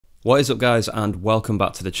What is up guys, and welcome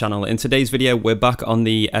back to the channel. In today's video we're back on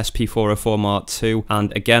the SP404-MK2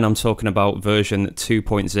 and again I'm talking about version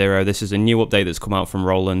 2.0. This is a new update that's come out from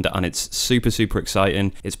Roland and it's super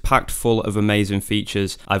exciting. It's packed full of amazing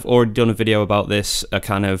features. I've already done a video about this, a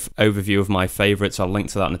kind of overview of my favourites. I'll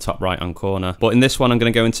link to that in the top right hand corner. But in this one I'm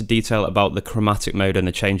going to go into detail about the chromatic mode and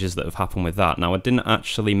the changes that have happened with that. Now I didn't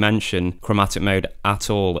actually mention chromatic mode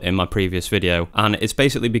at all in my previous video, and it's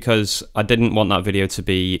basically because I didn't want that video to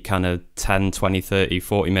be kind of 10, 20, 30,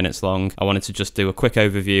 40 minutes long. I wanted to just do a quick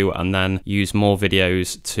overview and then use more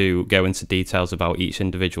videos to go into details about each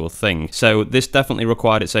individual thing. So this definitely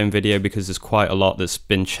required its own video because there's quite a lot that's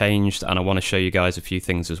been changed and I want to show you guys a few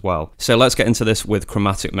things as well. So let's get into this with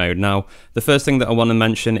chromatic mode. Now, the first thing that I want to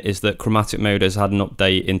mention is that chromatic mode has had an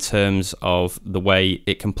update in terms of the way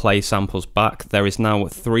it can play samples back. There is now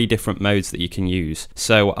 3 different modes that you can use.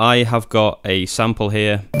 So I have got a sample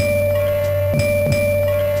here.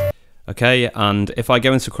 Okay, and if I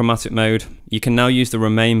go into chromatic mode, you can now use the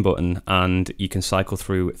remain button and you can cycle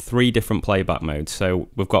through 3 different playback modes. So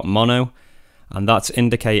we've got mono, and that's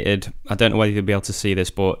indicated, I don't know whether you'll be able to see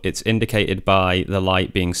this, but it's indicated by the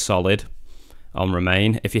light being solid on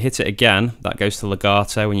remain. If you hit it again, that goes to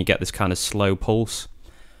legato and you get this kind of slow pulse.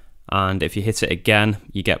 And if you hit it again,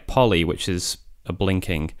 you get poly, which is a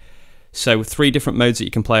blinking. So 3 different modes that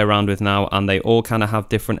you can play around with now, and they all kind of have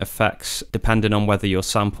different effects depending on whether your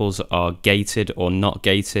samples are gated or not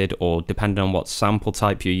gated, or depending on what sample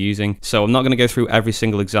type you're using. So I'm not going to go through every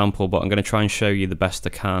single example, but I'm going to try and show you the best I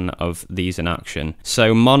can of these in action.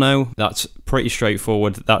 So mono, that's pretty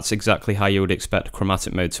straightforward. That's exactly how you would expect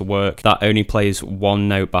chromatic mode to work. That only plays 1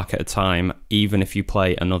 note back at a time, even if you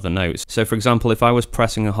play another note. So for example, if I was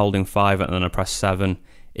pressing and holding 5 and then I press 7,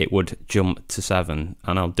 it would jump to 7,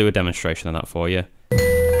 and I'll do a demonstration of that for you.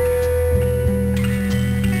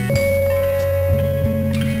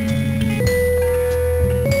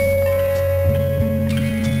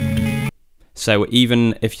 So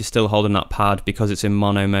even if you're still holding that pad, because it's in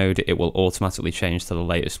mono mode, it will automatically change to the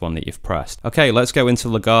latest one that you've pressed. Okay, let's go into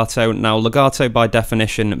legato. Now, legato by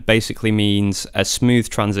definition basically means a smooth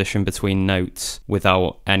transition between notes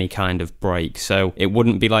without any kind of break. So it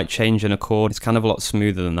wouldn't be like changing a chord. It's kind of a lot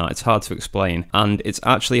smoother than that. It's hard to explain. And it's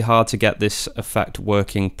actually hard to get this effect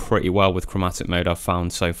working pretty well with chromatic mode, I've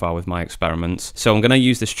found so far with my experiments. So I'm going to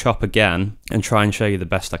use this chop again and try and show you the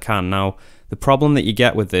best I can. Now, the problem that you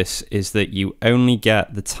get with this is that you only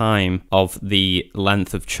get the time of the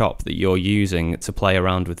length of chop that you're using to play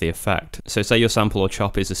around with the effect. So say your sample or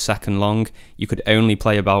chop is 1 second long, you could only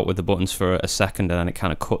play about with the buttons for 1 second and then it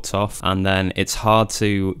kind of cuts off, and then it's hard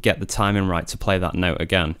to get the timing right to play that note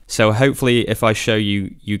again. So hopefully if I show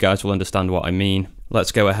you, you guys will understand what I mean.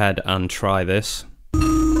 Let's go ahead and try this.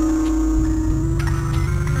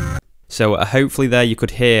 So hopefully there you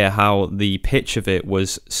could hear how the pitch of it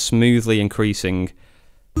was smoothly increasing.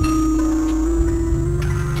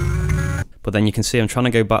 But then you can see I'm trying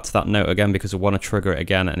to go back to that note again because I want to trigger it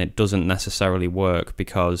again, and it doesn't necessarily work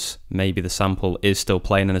because maybe the sample is still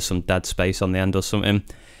playing and there's some dead space on the end or something.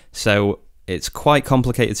 So it's quite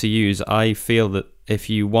complicated to use. I feel that if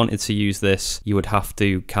you wanted to use this, you would have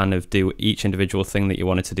to kind of do each individual thing that you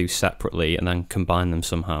wanted to do separately and then combine them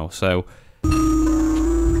somehow. So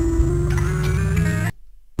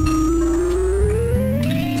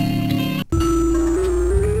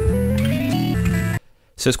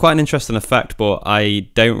it's quite an interesting effect, but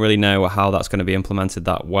I don't really know how that's going to be implemented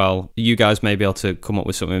that well. You guys may be able to come up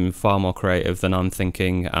with something far more creative than I'm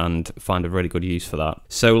thinking and find a really good use for that.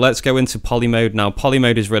 So let's go into poly mode. Now, poly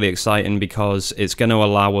mode is really exciting because it's going to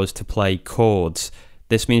allow us to play chords.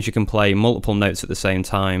 This means you can play multiple notes at the same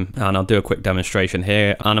time, and I'll do a quick demonstration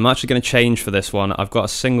here. And I'm actually going to change for this one. I've got a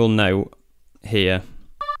single note here,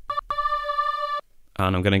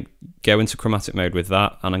 and I'm going to go into chromatic mode with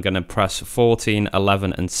that, and I'm going to press 14,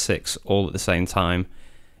 11 and 6 all at the same time.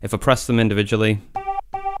 If I press them individually,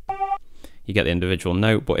 you get the individual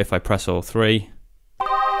note, but if I press all 3,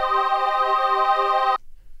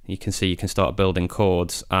 you can see you can start building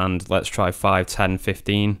chords. And let's try 5, 10,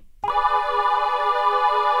 15.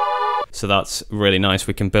 So that's really nice.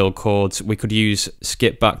 We can build chords. We could use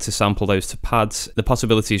skip back to sample those to pads. The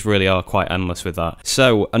possibilities really are quite endless with that.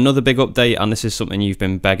 So another big update, and this is something you've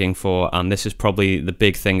been begging for, and this is probably the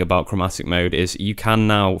big thing about chromatic mode, is you can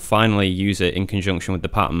now finally use it in conjunction with the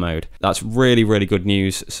pattern mode. That's really good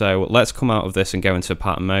news. So let's come out of this and go into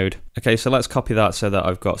pattern mode. Okay, so let's copy that so that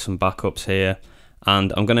I've got some backups here,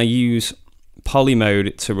 and I'm going to use poly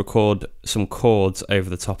mode to record some chords over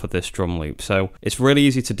the top of this drum loop. So it's really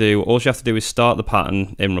easy to do. All you have to do is start the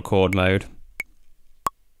pattern in record mode,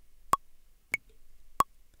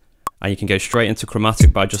 And you can go straight into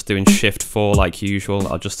chromatic by just doing Shift 4 like usual.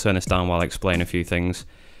 I'll just turn this down while I explain a few things.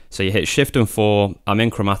 So you hit Shift and 4, I'm in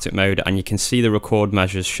chromatic mode, and you can see the record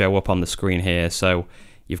measures show up on the screen here. So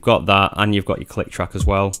you've got that, and you've got your click track as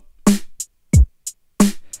well.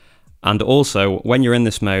 And also, when you're in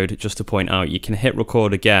this mode, just to point out, you can hit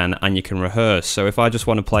record again and you can rehearse. So if I just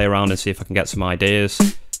want to play around and see if I can get some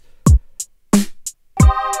ideas.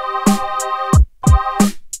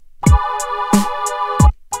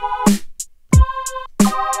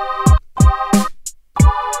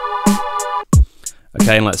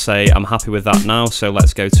 Okay, and let's say I'm happy with that now, so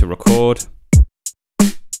let's go to record.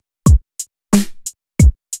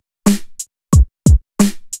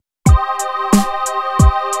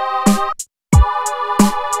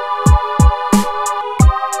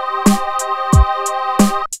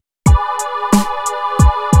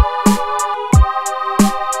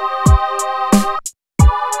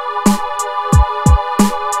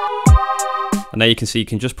 And there you can see you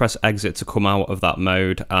can just press exit to come out of that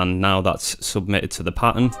mode, and now that's submitted to the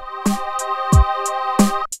pattern.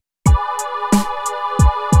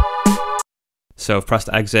 So I've pressed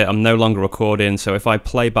exit, I'm no longer recording, so if I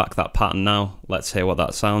play back that pattern now, let's hear what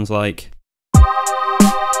that sounds like.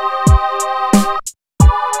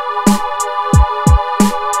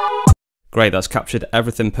 Great, that's captured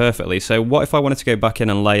everything perfectly. So what if I wanted to go back in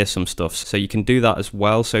and layer some stuff? So you can do that as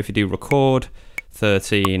well. So if you do record,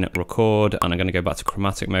 13, record, and I'm going to go back to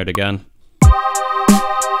chromatic mode again.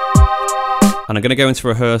 And I'm going to go into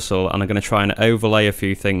rehearsal and I'm going to try and overlay a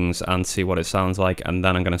few things and see what it sounds like, and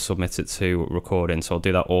then I'm going to submit it to recording. So I'll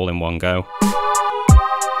do that all in one go.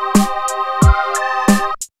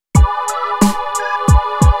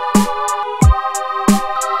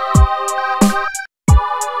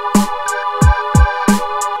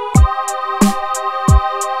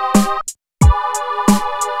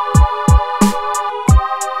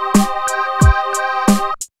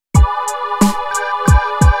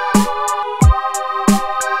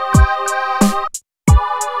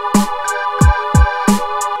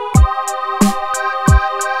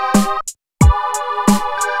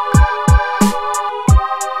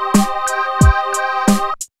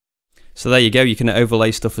 So there you go, you can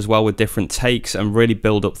overlay stuff as well with different takes and really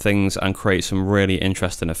build up things and create some really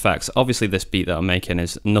interesting effects. Obviously this beat that I'm making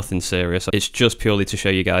is nothing serious, it's just purely to show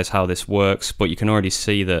you guys how this works, but you can already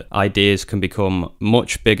see that ideas can become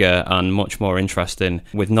much bigger and much more interesting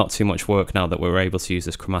with not too much work now that we're able to use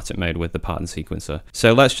this chromatic mode with the pattern sequencer.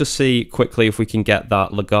 So let's just see quickly if we can get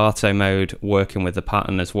that legato mode working with the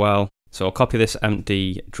pattern as well. So I'll copy this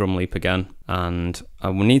empty drum loop again, and I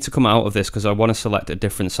will need to come out of this because I want to select a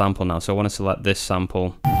different sample now. So I want to select this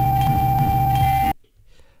sample, and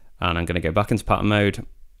I'm going to go back into pattern mode.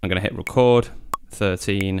 I'm going to hit record,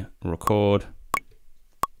 13, record,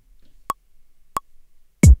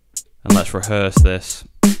 and let's rehearse this,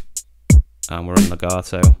 and we're in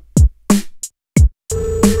legato.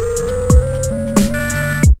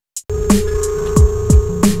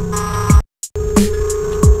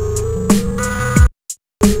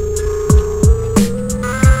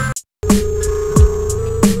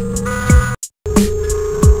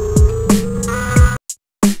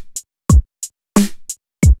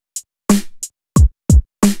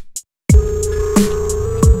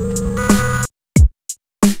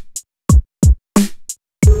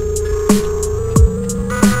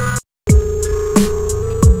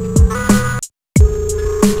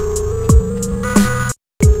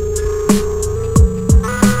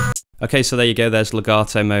 Okay, so there you go, there's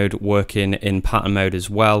legato mode working in pattern mode as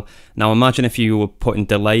well. Now imagine if you were putting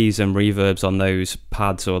delays and reverbs on those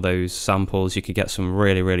pads or those samples, you could get some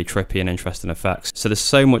really, really trippy and interesting effects. So there's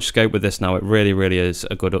so much scope with this now, it really, really is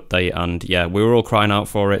a good update, and yeah, we were all crying out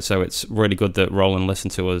for it, so it's really good that Roland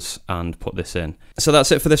listened to us and put this in. So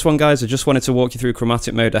that's it for this one, guys. I just wanted to walk you through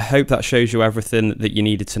chromatic mode. I hope that shows you everything that you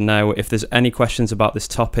needed to know. If there's any questions about this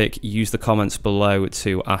topic, use the comments below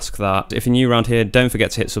to ask that. If you're new around here, don't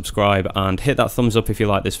forget to hit subscribe and hit that thumbs up if you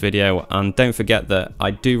like this video, and don't forget that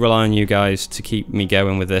I do rely on you guys to keep me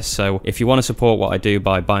going with this. So if you want to support what I do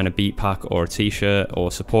by buying a beat pack or a t-shirt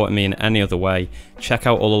or supporting me in any other way, check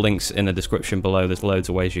out all the links in the description below. There's loads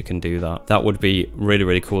of ways you can do that. That would be really,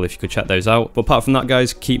 really cool if you could check those out. But apart from that,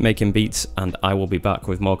 guys, keep making beats, and I will be back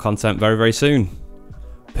with more content very, very soon.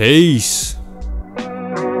 Peace.